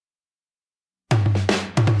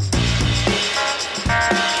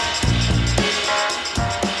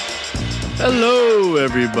Hello,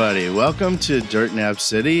 everybody. Welcome to Dirt Nap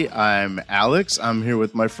City. I'm Alex. I'm here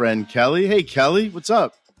with my friend Kelly. Hey, Kelly, what's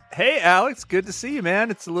up? Hey, Alex. Good to see you, man.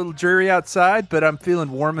 It's a little dreary outside, but I'm feeling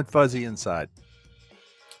warm and fuzzy inside.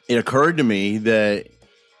 It occurred to me that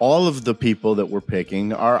all of the people that we're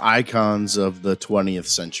picking are icons of the 20th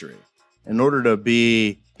century. In order to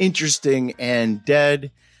be interesting and dead,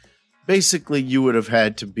 basically you would have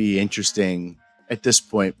had to be interesting at this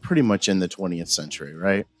point pretty much in the 20th century,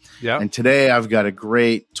 right? Yeah. And today I've got a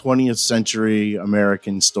great 20th century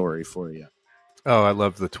American story for you. Oh, I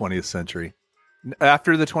love the 20th century.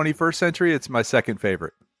 After the 21st century, it's my second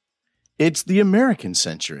favorite. It's the American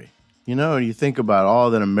century. You know, you think about all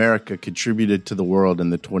that America contributed to the world in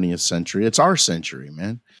the 20th century. It's our century,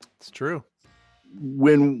 man. It's true.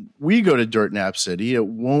 When we go to Dirt Nap City, it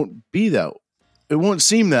won't be that. It won't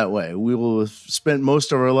seem that way. We will have spent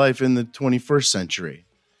most of our life in the 21st century,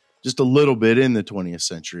 just a little bit in the 20th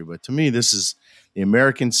century. But to me, this is the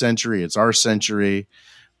American century. It's our century.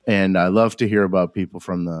 And I love to hear about people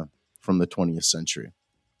from the 20th century.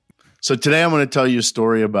 So today I'm going to tell you a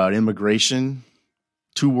story about immigration,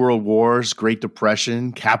 2 world wars, Great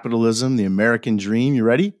Depression, capitalism, the American dream. You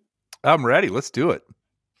ready? I'm ready. Let's do it.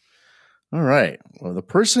 All right. Well, the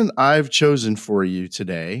person I've chosen for you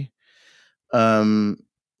today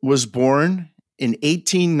was born in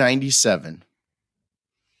 1897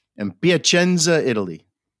 in Piacenza, Italy.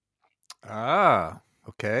 Ah,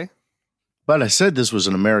 okay. But I said this was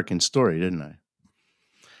an American story, didn't I?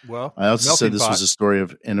 Well, I also said this was a story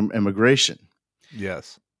of immigration.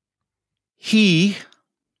 Yes. He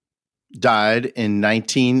died in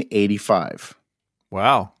 1985.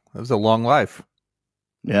 Wow. That was a long life.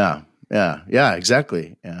 Yeah,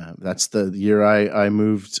 exactly. That's the year I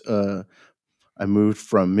moved. I moved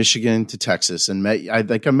from Michigan to Texas and met you in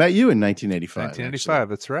 1985. 1985, actually.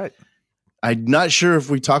 That's right. I'm not sure if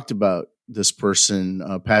we talked about this person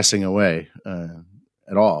passing away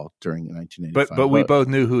at all during 1985. But we both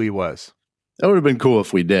knew who he was. That would have been cool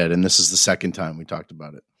if we did, and this is the second time we talked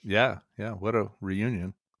about it. Yeah, what a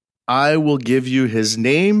reunion. I will give you his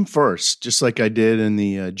name first, just like I did in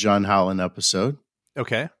the John Holland episode.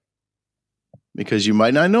 Okay. Because you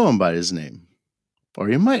might not know him by his name. Or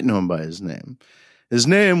you might know him by his name. His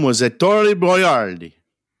name was Ettore Boyardee.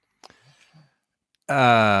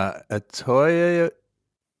 Ettore,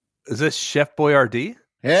 is this Chef Boyardee?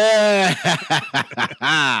 Yeah.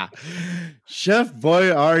 Chef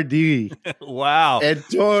Boyardee. Wow.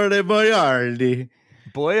 Ettore Boyardee.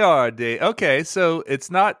 Boyardee. Okay, so it's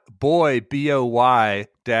not boy, B-O-Y-R-D.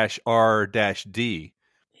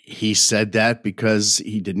 He said that because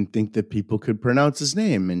he didn't think that people could pronounce his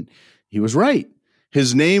name, and he was right.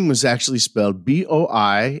 His name was actually spelled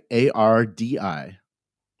Boiardi.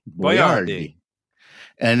 Boyardee.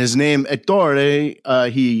 And his name, Ettore,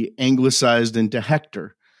 he anglicized into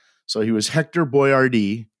Hector. So he was Hector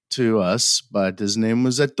Boyardee to us, but his name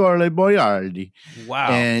was Ettore Boyardee. Wow.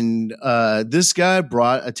 And this guy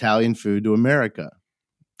brought Italian food to America.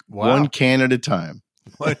 Wow. 1 can at a time.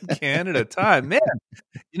 1 can at a time. Man,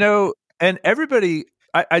 and everybody,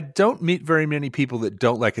 I don't meet very many people that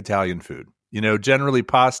don't like Italian food. Generally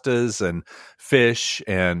pastas and fish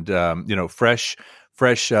and, fresh,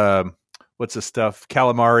 what's the stuff?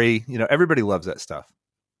 Calamari. Everybody loves that stuff.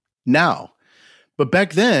 Now, but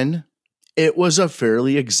back then, it was a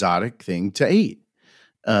fairly exotic thing to eat.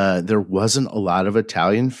 There wasn't a lot of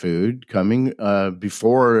Italian food coming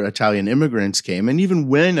before Italian immigrants came. And even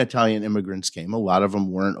when Italian immigrants came, a lot of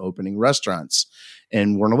them weren't opening restaurants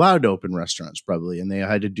and weren't allowed to open restaurants probably. And they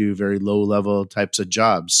had to do very low-level types of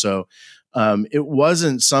jobs. So it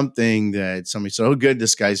wasn't something that somebody said, oh, good,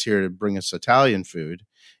 this guy's here to bring us Italian food.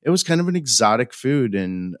 It was kind of an exotic food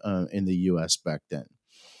in the U.S. back then.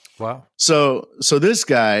 Wow. So this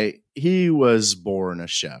guy, he was born a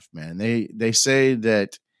chef, man. They say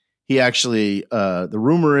that he actually, the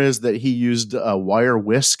rumor is that he used a wire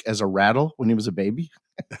whisk as a rattle when he was a baby.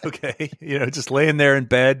 Okay. Just laying there in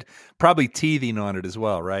bed, probably teething on it as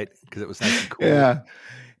well, right? Because it was nice and cool. Yeah.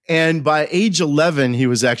 And by age 11, he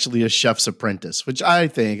was actually a chef's apprentice, which I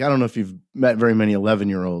don't know if you've met very many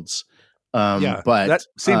 11-year-olds. But that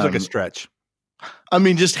seems like a stretch. I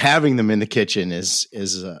mean, just having them in the kitchen is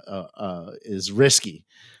risky.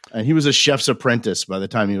 And he was a chef's apprentice by the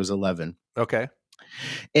time he was 11. Okay.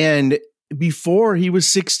 And before he was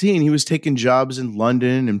 16, he was taking jobs in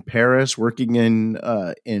London and Paris, working in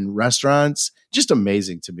restaurants. Just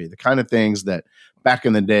amazing to me, the kind of things that back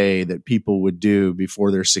in the day that people would do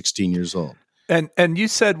before they're 16 years old. And you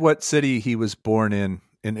said what city he was born in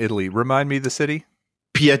Italy. Remind me the city.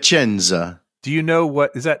 Piacenza. Do you know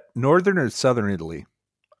is that northern or southern Italy?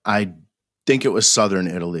 I think it was southern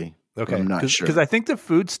Italy. but Okay, I'm not because sure. I think the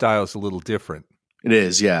food style is a little different. It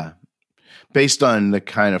is, yeah. Based on the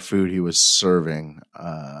kind of food he was serving,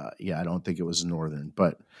 yeah, I don't think it was northern,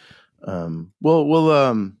 but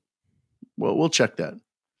we'll check that.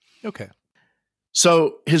 Okay.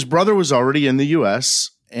 So his brother was already in the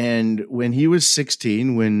U.S., and when he was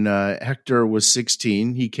 16, when Hector was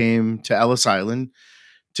 16, he came to Ellis Island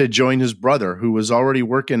to join his brother, who was already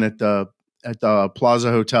working at the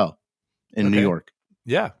Plaza Hotel in New Okay. York.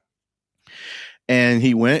 Yeah. And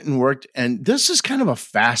he went and worked. And this is kind of a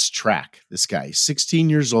fast track. This guy, he's 16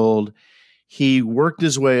 years old. He worked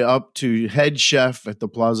his way up to head chef at the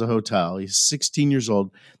Plaza Hotel. He's 16 years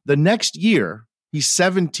old. The next year, he's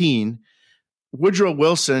 17. Woodrow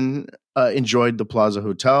Wilson enjoyed the Plaza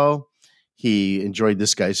Hotel. He enjoyed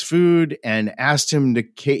this guy's food and asked him to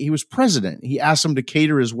he was president. He asked him to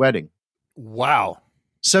cater his wedding. Wow.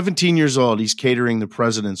 17 years old, he's catering the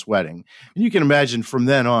president's wedding. And you can imagine from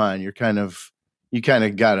then on, you kind of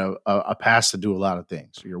got a pass to do a lot of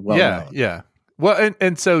things. You're well known. Yeah. Well,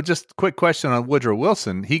 and so just quick question on Woodrow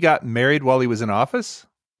Wilson. He got married while he was in office?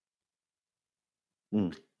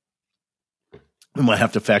 I might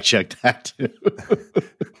have to fact check that too.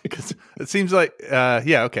 Because it seems like,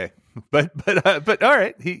 yeah, okay. But all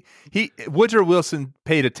right. He Woodrow Wilson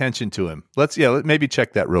paid attention to him. Let's maybe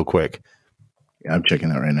check that real quick. Yeah, I'm checking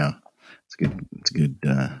that right now. It's good.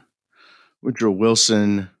 Woodrow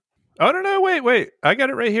Wilson. Oh, no, wait. I got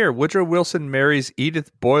it right here. Woodrow Wilson marries Edith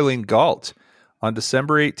Boyling Galt on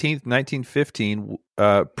December 18th, 1915.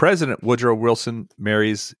 President Woodrow Wilson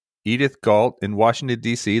marries Edith Galt in Washington,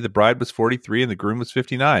 D.C. The bride was 43 and the groom was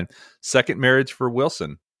 59. Second marriage for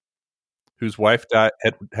Wilson, whose wife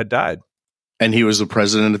had died. And he was the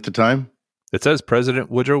president at the time? It says President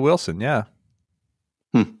Woodrow Wilson, yeah.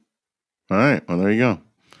 All right. Well, there you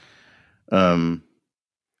go.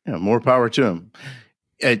 Yeah, more power to him.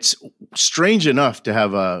 It's strange enough to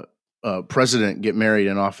have a president get married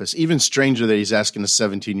in office. Even stranger that he's asking a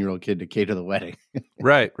 17-year-old kid to cater the wedding.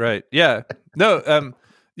 Right. Yeah. No,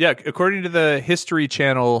 yeah, according to the History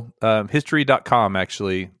Channel, history.com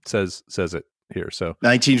actually says it here. So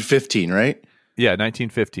 1915, right? Yeah,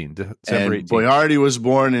 1915, December 18th. Boyardee was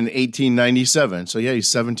born in 1897. So yeah, he's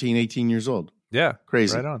 17, 18 years old. Yeah.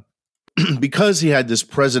 Crazy. Right on. Because he had this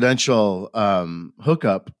presidential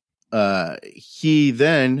hookup, he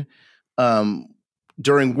then,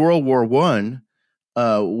 during World War I,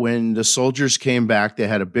 when the soldiers came back, they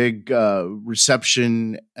had a big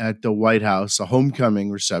reception at the White House, a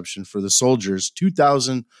homecoming reception for the soldiers.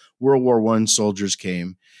 2,000 World War I soldiers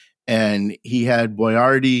came, and he had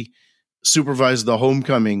Boyardee supervise the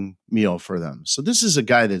homecoming meal for them. So this is a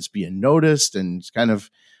guy that's being noticed and kind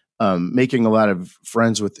of making a lot of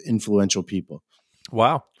friends with influential people.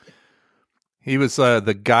 Wow. He was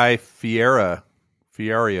the Guy Fierro.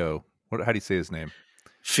 How do you say his name?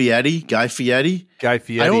 Guy Fieri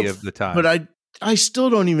of the time. But I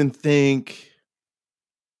still don't even think.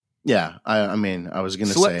 Yeah, I mean, I was going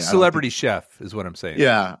to say celebrity chef is what I'm saying.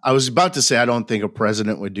 Yeah, I was about to say I don't think a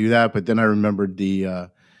president would do that, but then I remembered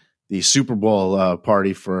the Super Bowl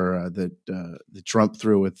party for that Trump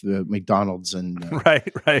threw with the McDonald's and right,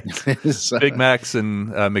 so, Big Macs and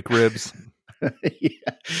McRibs.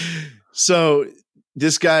 Yeah. So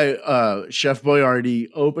this guy, Chef Boyardee,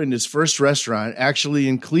 opened his first restaurant actually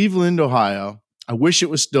in Cleveland, Ohio. I wish it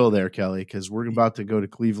was still there, Kelly, because we're about to go to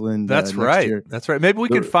Cleveland. That's right. Year. That's right. Maybe we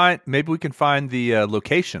can find the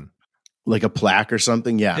location, like a plaque or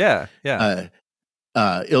something. Yeah.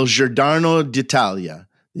 Il Giardino d'Italia,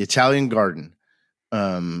 the Italian garden,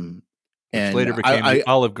 and later became the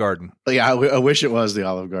Olive Garden. Yeah, I wish it was the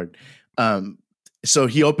Olive Garden. So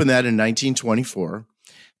he opened that in 1924.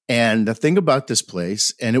 And the thing about this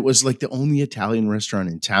place, and it was like the only Italian restaurant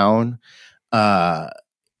in town,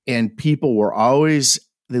 and people were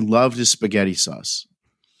they loved his spaghetti sauce.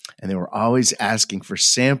 And they were always asking for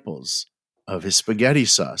samples of his spaghetti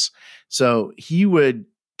sauce. So he would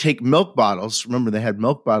take milk bottles. Remember, they had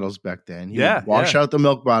milk bottles back then. He would wash out the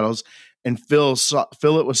milk bottles and fill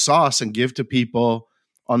it with sauce and give to people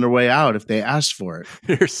on their way out if they asked for it.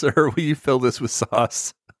 Here, sir, will you fill this with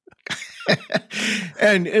sauce?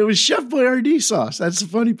 And it was Chef Boyardee sauce. That's the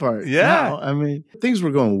funny part. Yeah. Now, I mean, things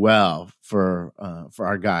were going well for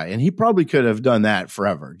our guy. And he probably could have done that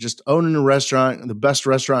forever. Just owning a restaurant, the best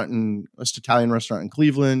Italian restaurant in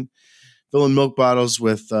Cleveland, filling milk bottles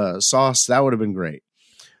with sauce. That would have been great.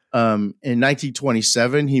 In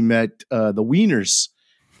 1927, he met the Wieners,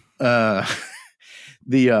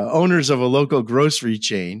 the owners of a local grocery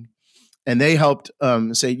chain. And they helped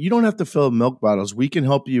say, you don't have to fill milk bottles. We can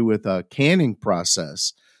help you with a canning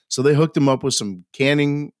process So they hooked him up with some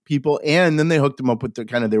canning people, and then they hooked him up with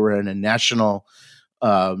they were in a national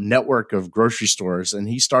network of grocery stores, and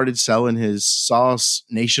he started selling his sauce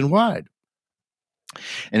nationwide.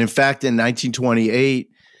 And in fact, in 1928,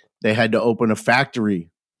 they had to open a factory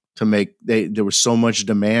to make. There was so much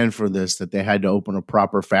demand for this that they had to open a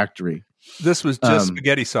proper factory. This was just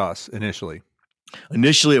spaghetti sauce initially.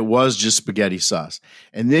 Initially, it was just spaghetti sauce.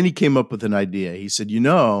 And then he came up with an idea. He said,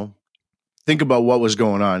 think about what was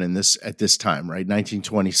going on at this time, right?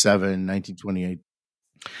 1927, 1928.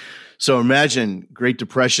 So imagine Great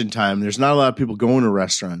Depression time. There's not a lot of people going to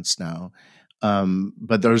restaurants now.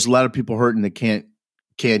 But there's a lot of people hurting that can't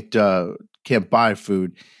buy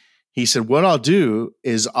food. He said, what I'll do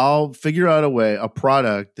is I'll figure out a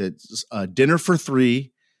product that's a dinner for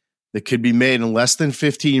three that could be made in less than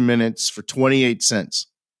 15 minutes for 28 cents.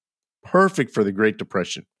 Perfect for the Great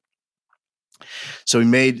Depression. So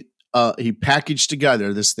he packaged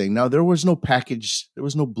together this thing. Now, there was no package. There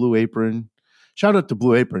was no Blue Apron. Shout out to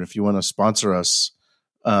Blue Apron if you want to sponsor us.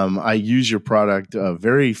 I use your product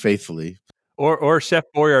very faithfully. Or Chef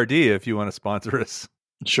Boyardee if you want to sponsor us.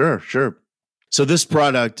 Sure. So this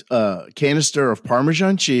product, canister of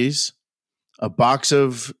Parmesan cheese, a box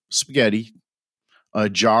of spaghetti, a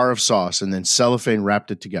jar of sauce, and then cellophane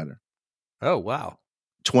wrapped it together. Oh, wow.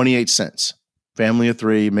 28 cents. Family of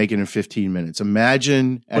three, making it in 15 minutes.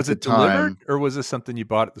 Imagine at the time. Was it delivered, or was this something you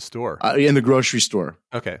bought at the store? In the grocery store.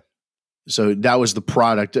 Okay. So that was the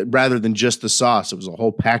product. Rather than just the sauce, it was a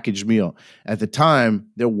whole packaged meal. At the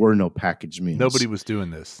time, there were no packaged meals. Nobody was doing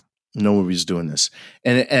this. Nobody was doing this.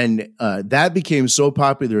 And that became so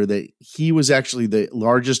popular that he was actually the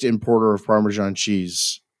largest importer of Parmesan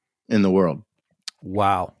cheese in the world.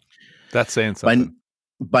 Wow. That's saying something.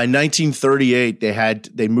 By 1938,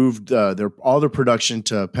 they moved all their production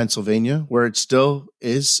to Pennsylvania, where it still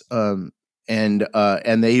is, and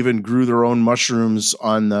they even grew their own mushrooms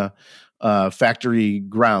on the factory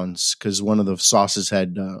grounds because one of the sauces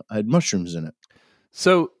had mushrooms in it.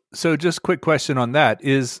 So just quick question on that: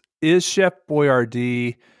 is Chef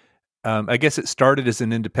Boyardee? I guess it started as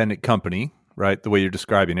an independent company, right? The way you're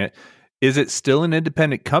describing it. Is it still an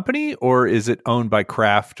independent company, or is it owned by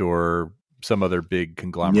Kraft or some other big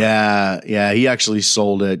conglomerate? Yeah. He actually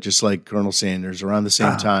sold it, just like Colonel Sanders, around the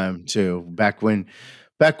same time too. Back when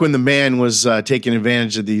the man was taking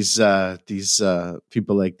advantage of these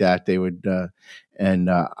people like that, they would,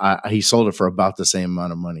 he sold it for about the same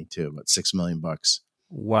amount of money too, about $6 million.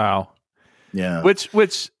 Wow. Yeah.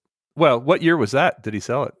 What year was that? Did he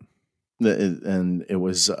sell it? And it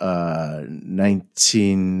was it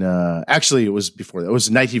was before that. It was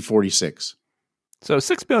 1946. So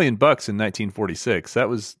 $6 million in 1946. That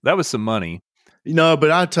was some money.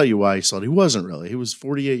 But I'll tell you why he sold it. He wasn't really. He was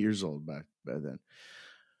 48 years old back then.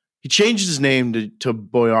 He changed his name to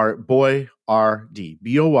Boyardee,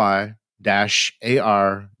 BOY-AR-DEE,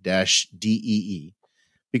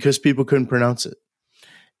 because people couldn't pronounce it.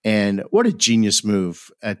 And what a genius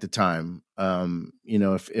move at the time.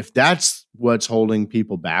 If that's what's holding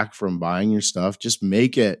people back from buying your stuff, just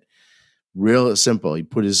make it real simple. He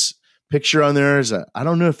put his picture on there. I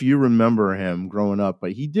don't know if you remember him growing up,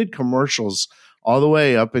 but he did commercials all the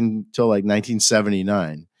way up until like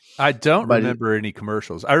 1979. I don't remember any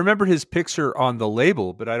commercials. I remember his picture on the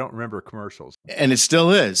label, but I don't remember commercials. And it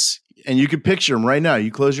still is. And you could picture him right now.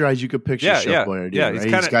 You close your eyes, you could picture Chef Boyardee. Yeah, right?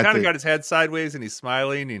 He's kind of got his head sideways and he's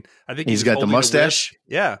smiling. And I think he's got the mustache.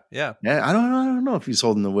 Yeah. I don't know if he's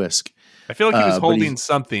holding the whisk. I feel like he was holding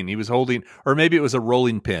something. He was holding, or maybe it was a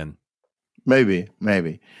rolling pin. Maybe.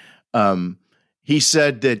 He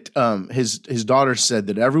said that his daughter said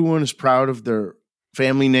that everyone is proud of their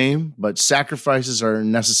family name, but sacrifices are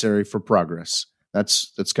necessary for progress.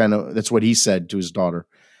 That's what he said to his daughter.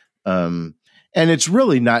 And it's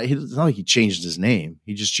really not. It's not like he changed his name.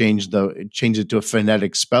 He just changed it to a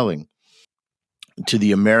phonetic spelling to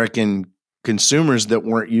the American consumers that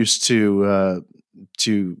weren't used to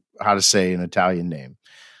how to say an Italian name.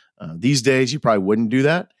 These days, you probably wouldn't do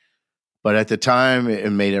that, but at the time, it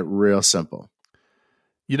made it real simple.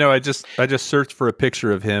 I just searched for a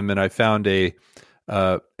picture of him, and I found a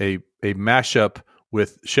mashup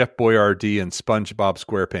with Chef Boyardee and SpongeBob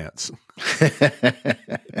SquarePants.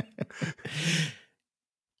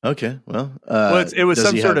 Okay, well, it was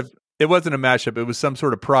some sort of. It wasn't a mashup. It was some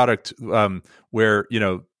sort of product where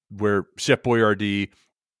Chef Boyardee.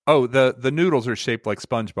 Oh, the noodles are shaped like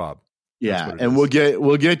SpongeBob. Yeah, and we'll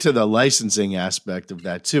get to the licensing aspect of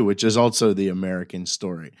that too, which is also the American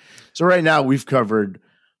story. So right now we've covered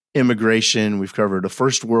immigration, we've covered the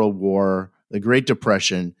First World War, the Great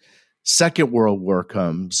Depression. Second World War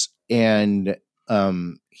comes, and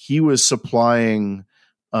he was supplying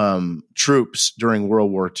troops during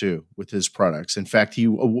World War II with his products. In fact, he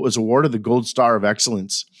was awarded the Gold Star of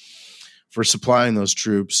Excellence for supplying those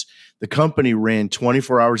troops. The company ran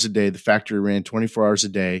 24 hours a day. The factory ran 24 hours a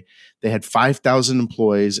day. They had 5,000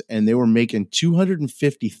 employees, and they were making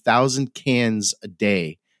 250,000 cans a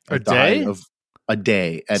day. A day? At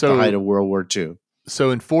the height of World War II. So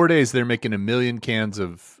in 4 days, they're making 1 million cans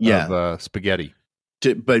of spaghetti.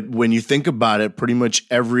 But when you think about it, pretty much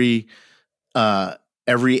every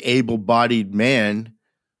able-bodied man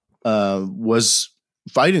was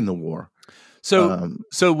fighting the war. So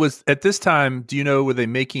was at this time, do you know, were they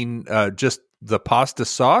making just the pasta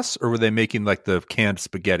sauce, or were they making like the canned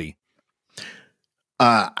spaghetti?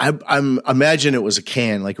 I'm imagine it was a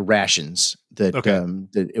can, like rations. That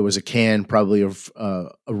it was a can, probably of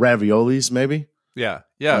raviolis, maybe. Yeah.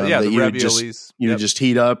 The raviolis. You just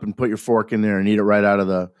heat up and put your fork in there and eat it right out of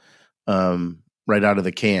the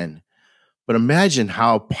can. But imagine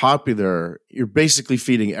how popular. You're basically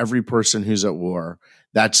feeding every person who's at war.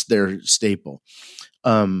 That's their staple.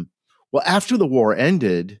 Well, after the war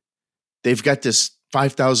ended, they've got this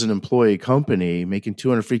 5,000 employee company making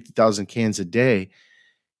 250,000 cans a day.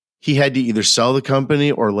 He had to either sell the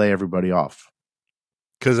company or lay everybody off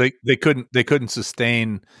because they couldn't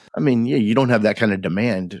sustain. I mean, you don't have that kind of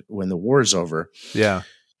demand when the war is over. Yeah,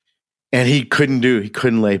 and he couldn't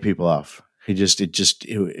lay people off.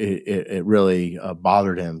 It really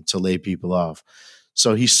bothered him to lay people off.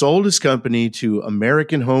 So he sold his company to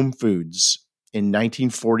American Home Foods in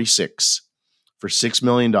 1946 for $6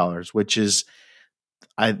 million, which is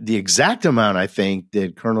the exact amount, I think,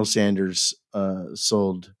 that Colonel Sanders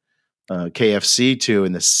sold KFC to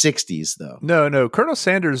in the 60s, though. No. Colonel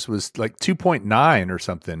Sanders was like 2.9 or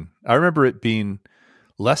something. I remember it being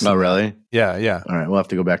less. Oh, really? Yeah. All right. We'll have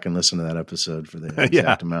to go back and listen to that episode for the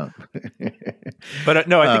exact amount. But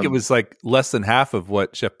no, I think it was like less than half of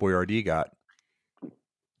what Chef Boyardee got.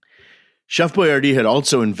 Chef Boyardee had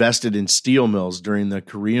also invested in steel mills during the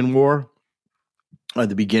Korean War, at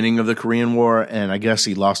the beginning of the Korean War, and I guess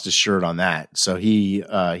he lost his shirt on that. So he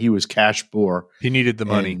was cash poor. He needed the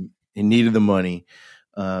money. He needed the money.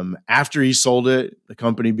 After he sold it, the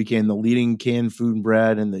company became the leading canned food and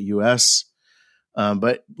bread in the U.S.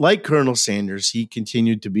 But like Colonel Sanders, he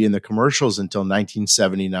continued to be in the commercials until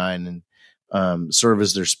 1979 and serve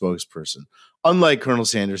as their spokesperson. Unlike Colonel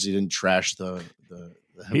Sanders, he didn't trash the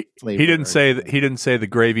flavor. He didn't say the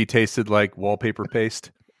gravy tasted like wallpaper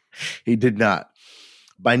paste. He did not.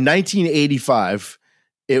 By 1985,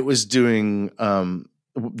 it was doing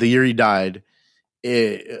the year he died.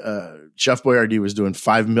 Chef Boyardee was doing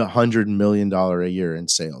 $500 million a year in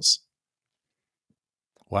sales.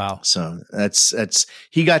 Wow! So that's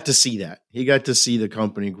he got to see that. He got to see the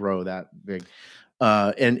company grow that big.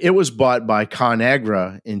 And it was bought by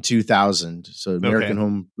ConAgra in 2000. So American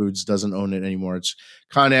Home Foods doesn't own it anymore. It's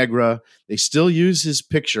ConAgra. They still use his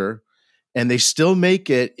picture, and they still make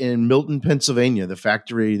it in Milton, Pennsylvania. The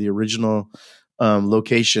factory, the original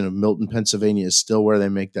location of Milton, Pennsylvania, is still where they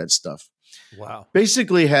make that stuff. Wow.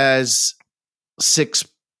 Basically has six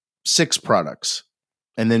products,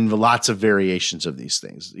 and then lots of variations of these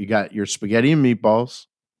things. You got your spaghetti and meatballs,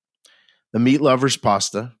 the meat lovers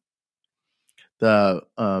pasta, the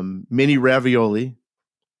mini ravioli,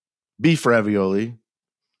 beefaroni,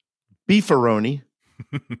 beefaroni,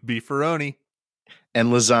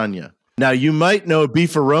 and lasagna. Now you might know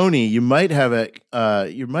beefaroni. You might have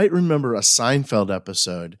you might remember a Seinfeld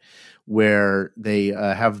episode where they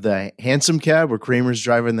have the hansom cab, where Kramer's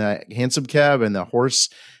driving the hansom cab, and the horse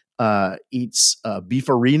eats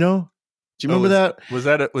beefarino. Do you remember that? Was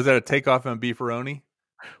that a takeoff on beefaroni?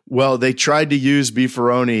 Well, they tried to use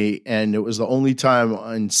beefaroni, and it was the only time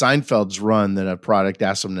on Seinfeld's run that a product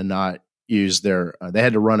asked them to not use their. They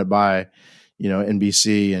had to run it by,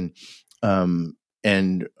 NBC, and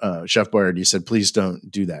Chef Boyardee said, "Please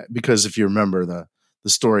don't do that," because if you remember the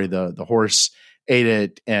story, the horse ate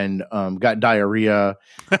it and got diarrhea,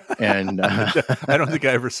 and I don't think I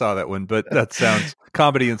ever saw that one, but that sounds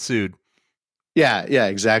comedy ensued. Yeah,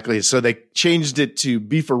 exactly. So they changed it to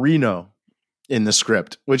beefarino in the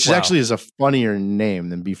script, which actually is a funnier name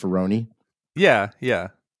than beefaroni. Yeah.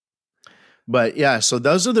 But yeah, so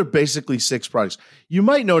those are basically 6 products. You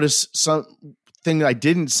might notice something I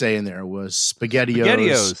didn't say in there was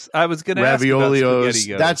SpaghettiOs. I was going to ask about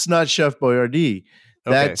SpaghettiOs. That's not Chef Boyardee.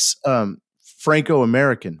 That's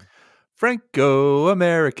Franco-American.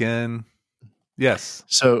 Franco-American. Yes.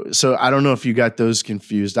 So I don't know if you got those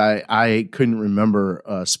confused. I couldn't remember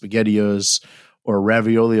SpaghettiOs or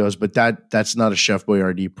Raviolios, but that's not a Chef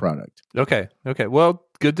Boyardee product. Okay. Well,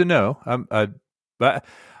 good to know. But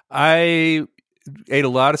I ate a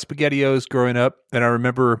lot of SpaghettiOs growing up, and I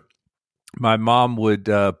remember my mom would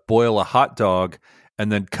boil a hot dog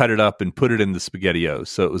and then cut it up and put it in the SpaghettiOs.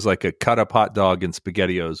 So it was like a cut up hot dog, and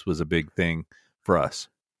SpaghettiOs was a big thing for us.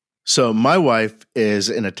 So my wife is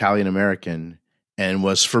an Italian American and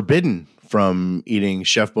was forbidden from eating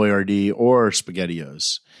Chef Boyardee or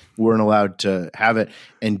SpaghettiOs. We weren't allowed to have it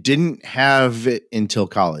and didn't have it until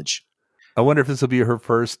college. I wonder if this will be her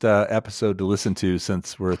first episode to listen to,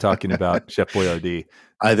 since we're talking about Chef Boyardee.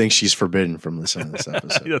 I think she's forbidden from listening to this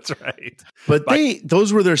episode. That's right. But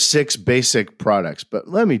those were their 6 basic products. But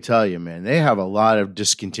let me tell you, man, they have a lot of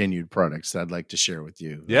discontinued products that I'd like to share with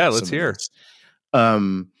you. Yeah, let's hear.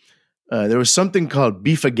 There was something called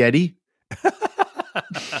beefaghetti.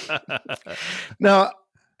 Now,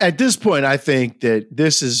 at this point, I think that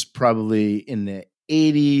this is probably in the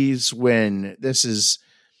 80s when this is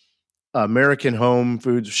American home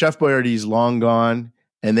foods. Chef Boyardee's long gone,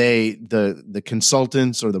 and the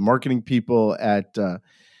consultants or the marketing people at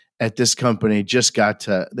this company just got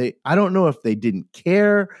to I don't know if they didn't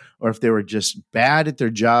care or if they were just bad at their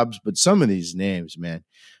jobs, but some of these names, man.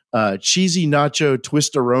 Cheesy Nacho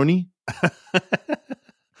Twistaroni.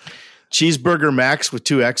 Cheeseburger Max with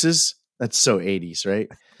 2 X's. That's so 80s, right?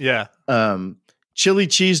 Yeah. Chili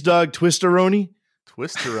Cheese Dog Twistaroni.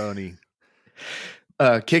 Twistaroni.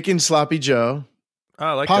 Kickin' Sloppy Joe. Oh,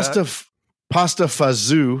 I like pasta that. Pasta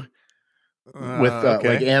Fazoo with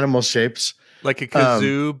like animal shapes. Like a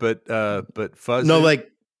kazoo, but fuzzy. No,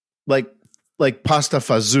 like pasta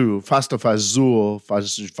fazoo. Pasta fazool.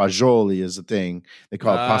 Fagioli is a thing. They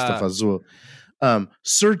call it pasta fazool.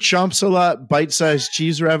 Sir Chomps-a-Lot bite-sized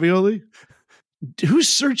cheese ravioli. Who's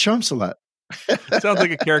Sir Chomps-a-Lot? Sounds like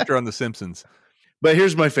a character on The Simpsons. But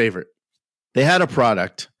here's my favorite. They had a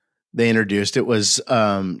product they introduced. It was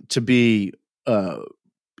to be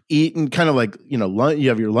eaten kind of like, you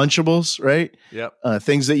have your Lunchables, right? Yep.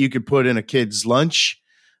 Things that you could put in a kid's lunch.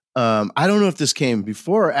 I don't know if this came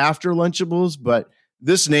before or after Lunchables, but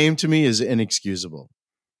this name to me is inexcusable.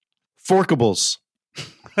 Forkables.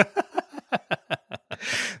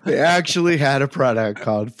 They actually had a product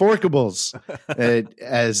called Forkables.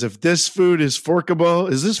 As if this food is forkable.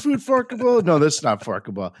 Is this food forkable? No, that's not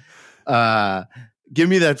forkable. Give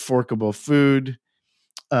me that forkable food.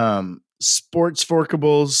 Sports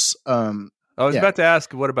forkables. I was about to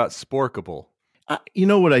ask, what about sporkable? You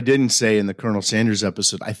know what I didn't say in the Colonel Sanders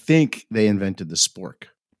episode? I think they invented the spork.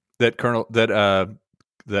 That KFC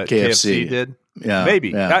did? Yeah,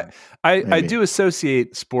 maybe. Yeah, I do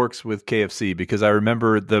associate sporks with KFC because I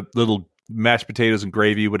remember the little mashed potatoes and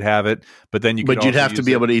gravy would have it, but then you'd have to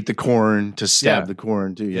be able to eat the corn to stab the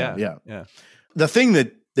corn too. Yeah. The thing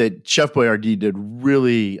that Chef Boyardee did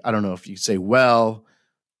really, I don't know if you say well,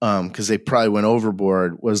 because they probably went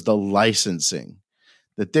overboard, was the licensing.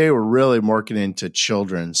 That they were really marketing to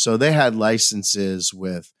children. So they had licenses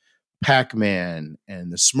with Pac-Man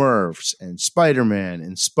and the Smurfs and Spider-Man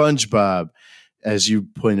and SpongeBob, as you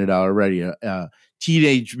pointed out already,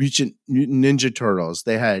 Teenage Mutant Ninja Turtles.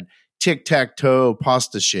 They had tic-tac-toe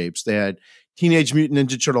pasta shapes. They had Teenage Mutant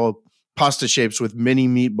Ninja Turtle pasta shapes with mini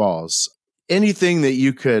meatballs. Anything that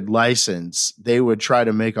you could license, they would try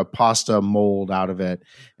to make a pasta mold out of it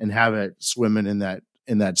and have it swimming in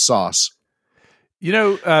that sauce.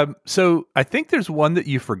 So I think there's one that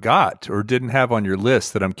you forgot or didn't have on your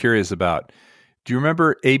list that I'm curious about. Do you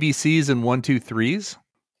remember ABCs and 1-2-3s?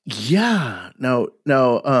 Yeah. No.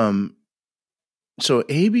 So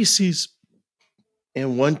ABCs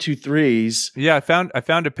and 1-2-3s. Yeah, I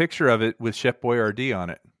found a picture of it with Chef Boyardee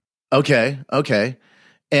on it. Okay.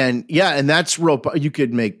 And that's real. You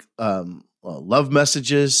could make love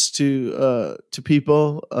messages to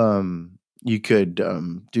people. You could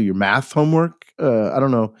do your math homework. I don't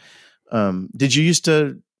know. Did you used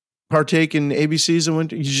to partake in ABCs and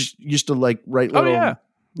winter? You just used to like write little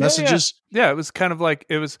messages? Yeah, it was kind of like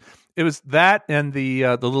it was that and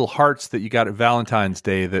the little hearts that you got at Valentine's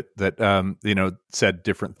Day that said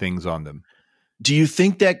different things on them. Do you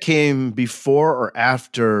think that came before or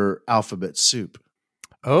after Alphabet Soup?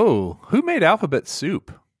 Oh, who made Alphabet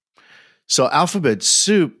Soup? So Alphabet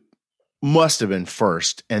Soup must have been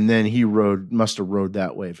first, and then he must have rode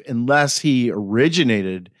that wave, unless he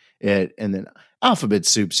originated it. And then Alphabet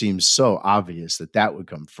Soup seems so obvious that would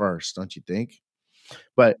come first, don't you think?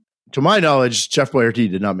 But to my knowledge, Chef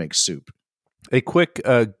Boyardee did not make soup. A quick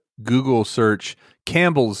Google search: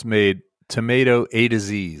 Campbell's made tomato A to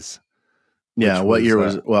Z's. Yeah, what year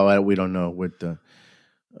was? Well, we don't know what the.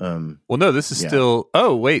 Well, no, this is still.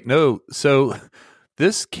 Oh, wait, no. So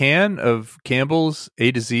this can of Campbell's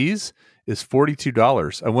A to Z's is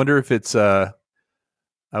 $42. I wonder if it's I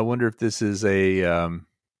wonder if this is a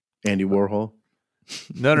Andy Warhol.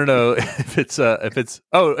 No. If it's it's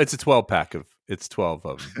a 12-pack of it's 12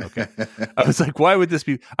 of them. Okay. I was like, why would this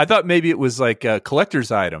be? I thought maybe it was like a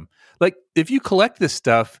collector's item. Like if you collect this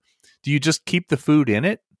stuff, do you just keep the food in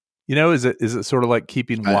it? Is it sort of like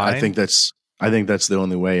keeping wine? I think that's the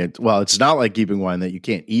only way. It's not like keeping wine that you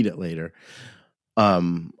can't eat it later.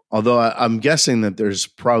 Although I'm guessing that there's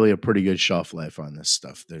probably a pretty good shelf life on this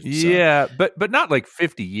stuff. But not like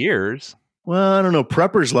 50 years. Well, I don't know.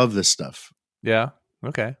 Preppers love this stuff. Yeah.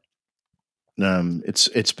 Okay.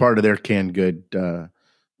 It's part of their canned good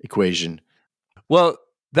equation. Well,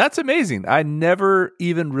 that's amazing. I never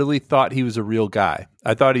even really thought he was a real guy.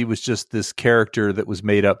 I thought he was just this character that was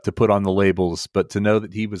made up to put on the labels, but to know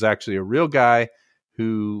that he was actually a real guy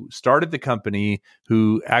who started the company,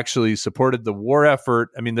 who actually supported the war effort.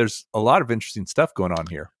 I mean, there's a lot of interesting stuff going on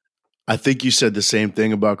here. I think you said the same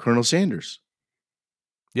thing about Colonel Sanders.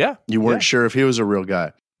 Yeah. You weren't sure if he was a real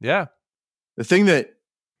guy. Yeah. The thing that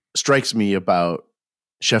strikes me about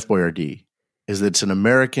Chef Boyardee is that it's an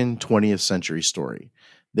American 20th century story.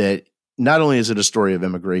 That not only is it a story of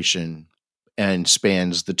immigration and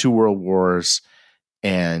spans the 2 world wars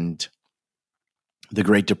and the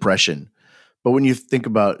Great Depression, but when you think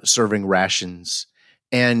about serving rations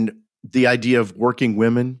and the idea of working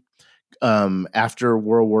women after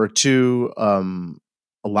World War II,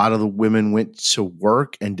 a lot of the women went to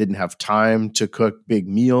work and didn't have time to cook big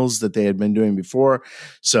meals that they had been doing before.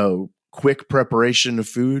 So quick preparation of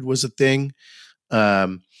food was a thing.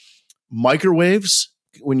 Microwaves,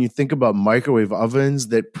 when you think about microwave ovens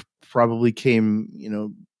that probably came,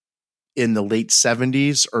 in the late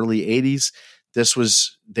 70s, early 80s,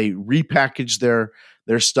 they repackaged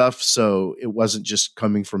their stuff. So it wasn't just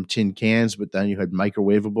coming from tin cans, but then you had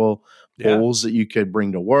microwavable bowls that you could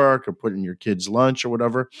bring to work or put in your kids' lunch or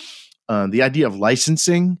whatever. The idea of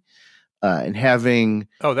licensing and having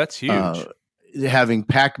that's huge. Having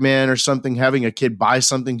Pac-Man or something, having a kid buy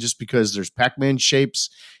something just because there's Pac-Man shapes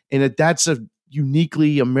in it. That's a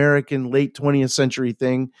uniquely American late 20th century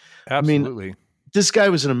thing. Absolutely. I mean, this guy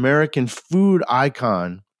was an American food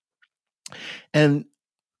icon. And,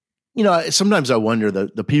 sometimes I wonder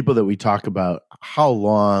the people that we talk about, how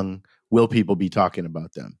long will people be talking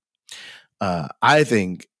about them? I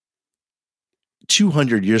think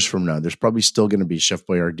 200 years from now, there's probably still going to be Chef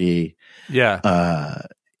Boyardee. Yeah.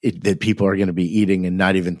 That people are going to be eating and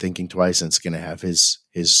not even thinking twice, and it's going to have his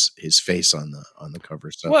face on the cover.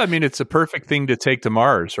 So, well, I mean, it's a perfect thing to take to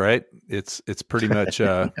Mars, right? It's pretty much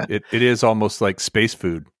it is almost like space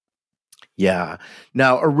food. Yeah.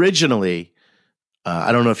 Now, originally,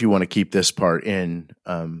 I don't know if you want to keep this part in,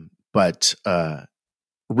 but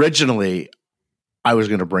originally, I was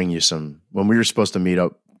going to bring you some when we were supposed to meet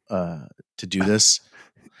up to do this.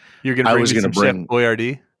 You're going to bring me some Chef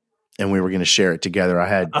Boyardee? And we were going to share it together. I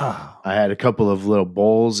had a couple of little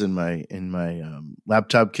bowls in my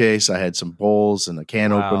laptop case. I had some bowls and a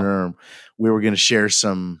can opener. We were going to share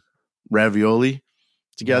some ravioli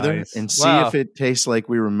together and see if it tastes like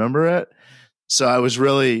we remember it. So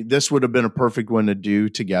this would have been a perfect one to do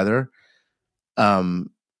together.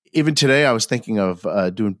 Even today, I was thinking of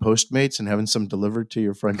doing Postmates and having some delivered to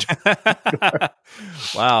your front door.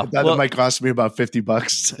 Wow. It might cost me about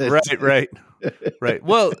 $50. Right.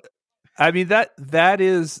 Well, I mean, that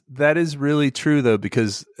is really true though,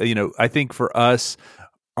 because, I think for us,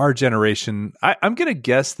 our generation, I'm going to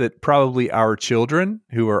guess that probably our children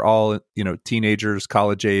who are all, teenagers,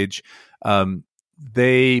 college age,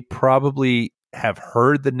 they probably have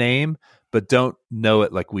heard the name, but don't know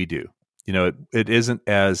it like we do. It isn't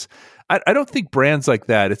as, I don't think brands like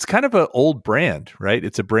that, it's kind of an old brand, right?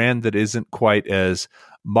 It's a brand that isn't quite as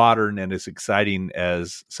modern and as exciting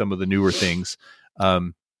as some of the newer things.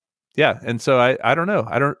 Yeah. And so I don't know.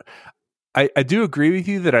 I do agree with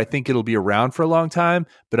you that I think it'll be around for a long time,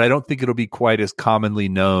 but I don't think it'll be quite as commonly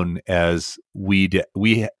known as we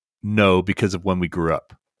know because of when we grew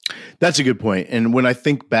up. That's a good point. And when I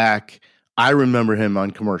think back, I remember him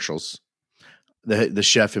on commercials, the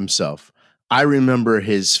chef himself. I remember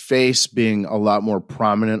his face being a lot more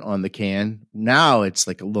prominent on the can. Now it's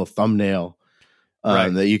like a little thumbnail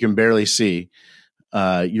that you can barely see.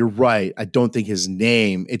 You're right. I don't think his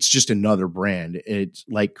name, it's just another brand. It's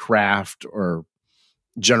like Kraft or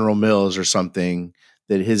General Mills or something,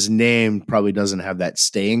 that his name probably doesn't have that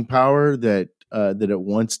staying power that it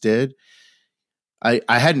once did. I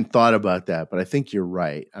hadn't thought about that, but I think you're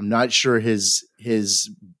right. I'm not sure his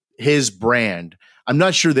brand, I'm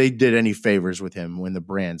not sure they did any favors with him when the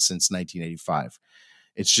brand since 1985.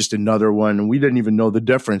 It's just another one. And we didn't even know the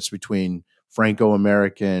difference between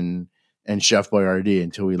Franco-American and Chef Boyardee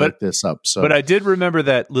until we looked this up. So, but I did remember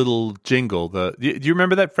that little jingle. Do you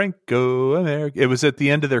remember that, Frank? Go America. It was at the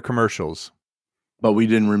end of their commercials. But we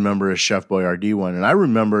didn't remember a Chef Boyardee one. And I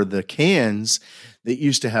remember the cans that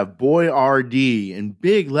used to have Boyardee in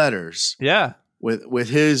big letters. Yeah. With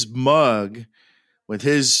his mug, with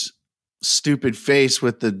his stupid face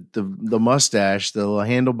with the mustache, the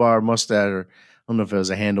handlebar mustache, or I don't know if it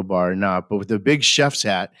was a handlebar or not, but with the big chef's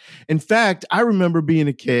hat. In fact, I remember being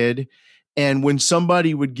a kid, and when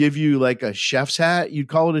somebody would give you like a chef's hat, you'd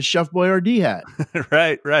call it a Chef Boyardee hat.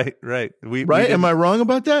 Right. We Am I wrong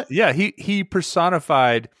about that? Yeah, he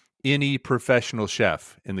personified any professional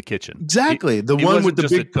chef in the kitchen. Exactly. He one with the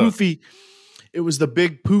big poofy. It was the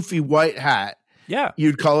big poofy white hat. Yeah.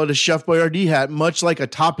 You'd call it a Chef Boyardee hat, much like a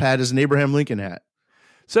top hat is an Abraham Lincoln hat.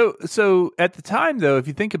 So at the time, though, if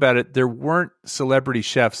you think about it, there weren't celebrity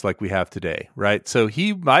chefs like we have today, right? So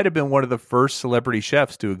he might have been one of the first celebrity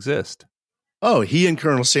chefs to exist. Oh, he and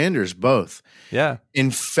Colonel Sanders both. Yeah.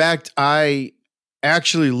 In fact, I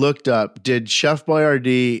actually looked up, did Chef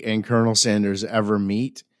Boyardee and Colonel Sanders ever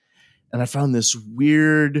meet? And I found this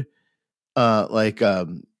weird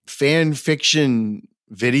fan fiction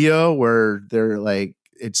video where they're like,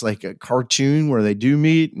 it's like a cartoon where they do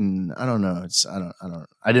meet, and I don't know.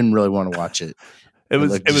 I didn't really want to watch it. It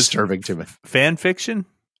was disturbing to me. Fan fiction?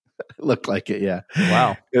 It looked like it, yeah.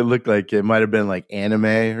 Wow. It looked like it might have been like anime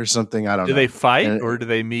or something. I don't know. Do they fight or do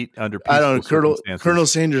they meet under peaceful I don't know. circumstances? Colonel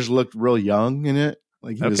Sanders looked real young in it.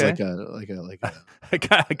 Like he was like a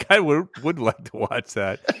I would like to watch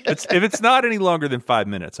that. If it's not any longer than 5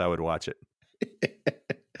 minutes, I would watch it.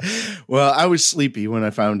 Well, I was sleepy when I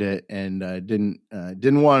found it, and didn't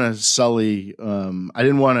want to sully. I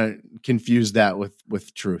didn't want to confuse that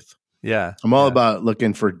with truth. Yeah, I'm all about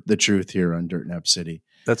looking for the truth here on Dirt Nap City.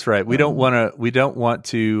 That's right. We don't want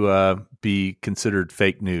to be considered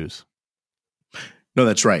fake news. No,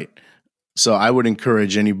 that's right. So I would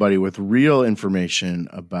encourage anybody with real information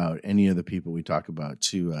about any of the people we talk about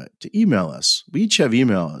to email us. We each have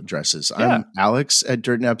email addresses. Yeah. I'm Alex at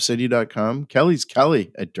dirtnapcity.com. Kelly's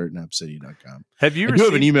Kelly at dirtnapcity.com. I do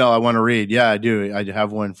have an email I want to read. Yeah, I do. I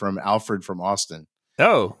have one from Alfred from Austin.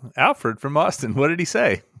 Oh, Alfred from Austin. What did he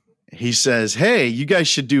say? He says, hey, you guys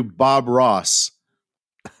should do Bob Ross.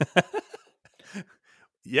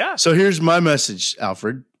 Yeah. So here's my message,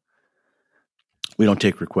 Alfred. We don't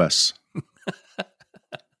take requests.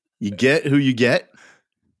 You get who you get.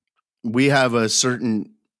 We have a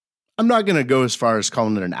certain, I'm not going to go as far as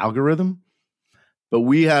calling it an algorithm, but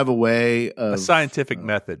we have a way of a scientific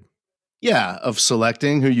method. Yeah. Of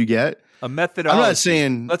selecting who you get. A methodology.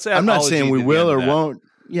 I'm not saying we will or won't.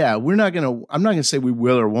 Yeah. I'm not going to say we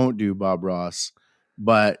will or won't do Bob Ross,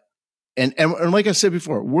 but, and like I said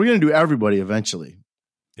before, we're going to do everybody eventually.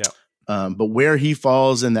 Yeah. But where he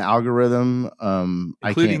falls in the algorithm,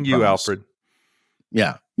 including you, promise. Alfred.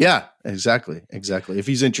 Yeah. Yeah, exactly. If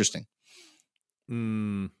he's interesting. I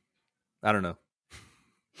don't know.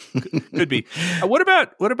 Could be. What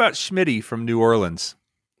about Schmitty from New Orleans,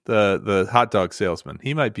 the hot dog salesman?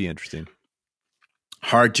 He might be interesting.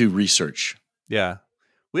 Hard to research. Yeah.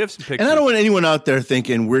 We have some pictures. And I don't want anyone out there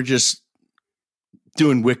thinking we're just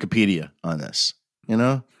doing Wikipedia on this, you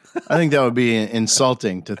know? I think that would be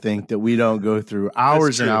insulting to think that we don't go through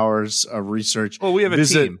hours and hours of research. Well, we have a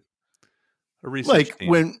team. A research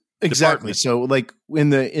team. Exactly. So like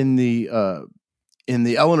in the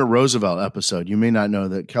Eleanor Roosevelt episode, you may not know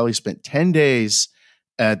that Kelly spent 10 days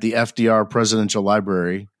at the FDR Presidential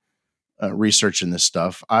Library researching this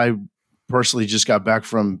stuff. I personally just got back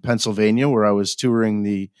from Pennsylvania where I was touring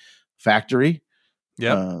the factory.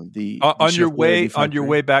 Yeah. On your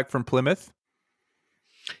way back from Plymouth.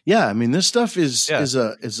 Yeah, I mean this stuff is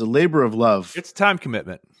a labor of love. It's time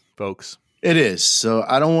commitment, folks. It is. So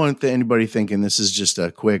I don't want anybody thinking this is just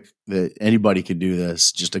that anybody could do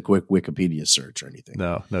this, just a quick Wikipedia search or anything.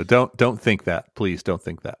 No, don't think that. Please don't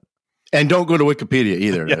think that. And don't go to Wikipedia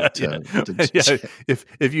either.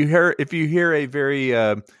 If you hear a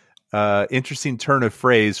very interesting turn of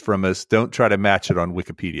phrase from us, don't try to match it on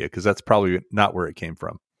Wikipedia because that's probably not where it came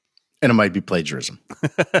from. And it might be plagiarism.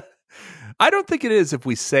 I don't think it is if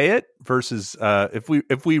we say it versus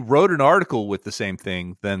if we wrote an article with the same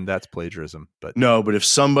thing, then that's plagiarism. But if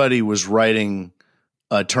somebody was writing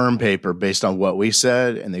a term paper based on what we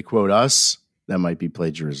said and they quote us, that might be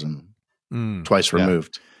plagiarism twice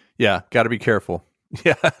removed. Yeah, got to be careful.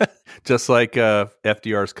 Yeah, just like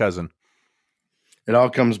FDR's cousin. It all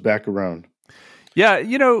comes back around. Yeah,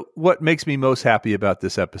 you know what makes me most happy about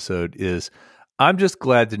this episode is I'm just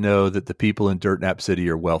glad to know that the people in Dirt Nap City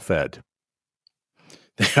are well fed.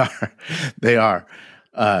 They are.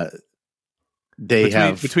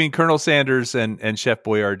 between Colonel Sanders and Chef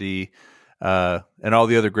Boyardee and all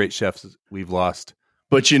the other great chefs we've lost.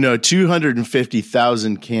 But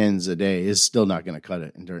 250,000 cans a day is still not going to cut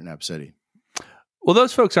it in Dirt Nap City. Well,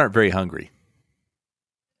 those folks aren't very hungry.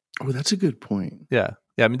 Oh, that's a good point. Yeah.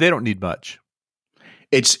 I mean, they don't need much.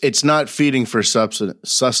 It's not feeding for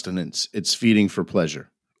sustenance. It's feeding for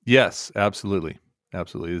pleasure. Yes, absolutely.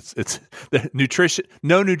 It's the nutrition.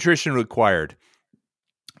 No nutrition required.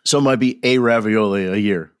 So it might be a ravioli a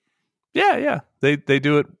year. Yeah. They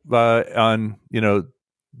do it on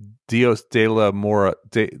Dios de la Mora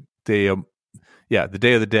the Day of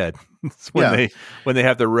the Dead. when they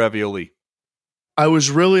have their ravioli. I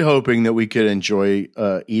was really hoping that we could enjoy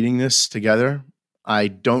eating this together. I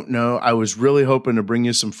don't know. I was really hoping to bring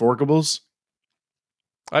you some forkables.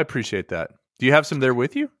 I appreciate that. Do you have some there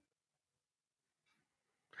with you?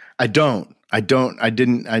 I don't. I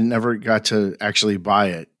didn't. I never got to actually buy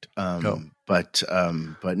it. No. But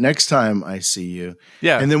next time I see you,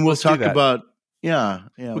 and then we'll talk about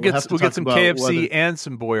We'll get some KFC and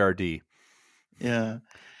some Boyardee. Yeah.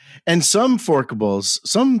 And some forkables,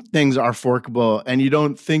 some things are forkable and you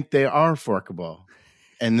don't think they are forkable.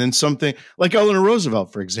 And then something like Eleanor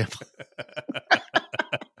Roosevelt, for example.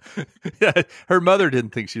 Yeah, her mother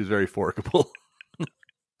didn't think she was very forkable.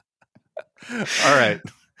 All right,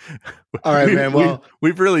 man. Well,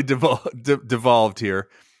 we've really devolved here.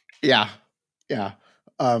 Yeah.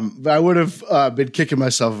 But I would have been kicking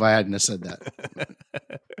myself if I hadn't have said that.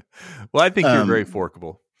 Well, I think you're very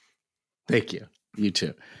forkable. Thank you. You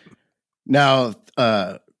too. Now,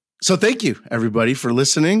 so thank you, everybody, for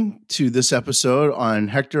listening to this episode on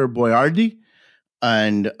Hector Boyardee.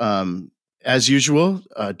 And as usual,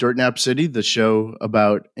 Dirt Nap City, the show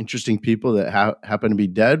about interesting people that happen to be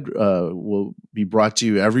dead, will be brought to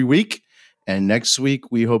you every week. And next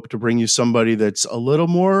week, we hope to bring you somebody that's a little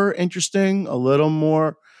more interesting, a little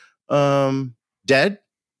more dead.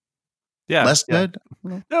 Yeah. Less dead?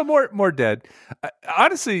 No, more dead.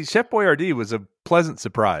 Honestly, Chef Boyardee was a pleasant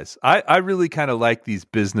surprise. I really kind of like these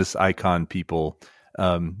business icon people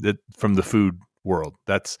that from the food world.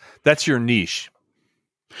 That's your niche.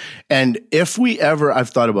 And if we ever, I've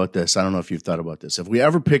thought about this. I don't know if you've thought about this. If we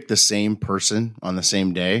ever pick the same person on the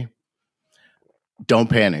same day, don't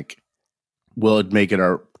panic. We'll make it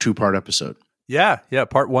our 2-part episode. Yeah.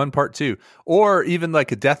 Part 1, part 2, or even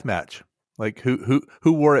like a death match. Like who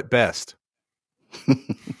wore it best?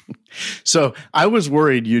 So I was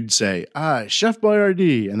worried you'd say, Chef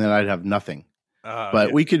Boyardee, and then I'd have nothing.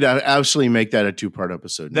 But we could absolutely make that a 2-part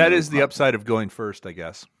episode. That is the upside of going first, I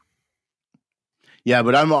guess. Yeah,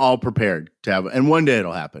 but I'm all prepared to have, and one day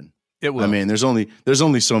it'll happen. It will. I mean, there's only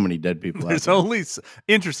so many dead people. There's only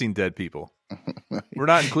interesting dead people. We're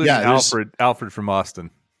not including Alfred from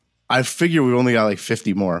Austin. I figure we've only got like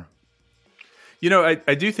 50 more.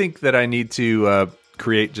 I do think that I need to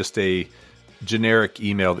create just a generic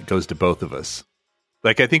email that goes to both of us.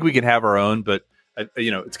 Like, I think we can have our own, but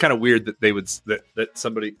it's kind of weird that they would that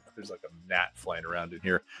somebody, there's like a gnat flying around in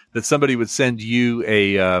here, that somebody would send you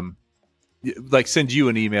send you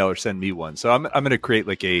an email or send me one. So I'm going to create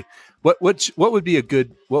like a what would be a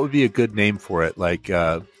good name for it, like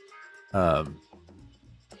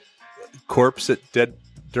corpse at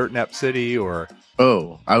Dirt Nap City, or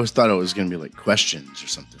I always thought it was going to be like questions or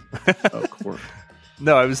something. Corpse.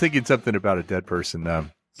 No, I was thinking something about a dead person.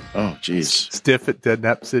 Geez. Stiff at Dirt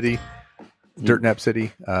Nap City.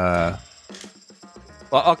 Well,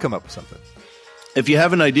 I'll come up with something. If you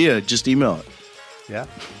have an idea, just email it. Yeah.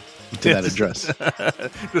 To that address.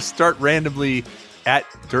 Just start randomly at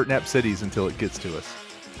Dirt Nap Cities until it gets to us.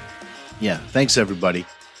 Yeah. Thanks, everybody.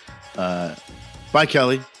 Bye,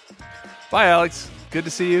 Kelly. Bye, Alex. Good to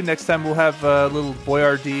see you. Next time we'll have a little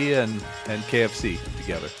Boyardee and KFC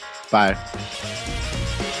together. Bye.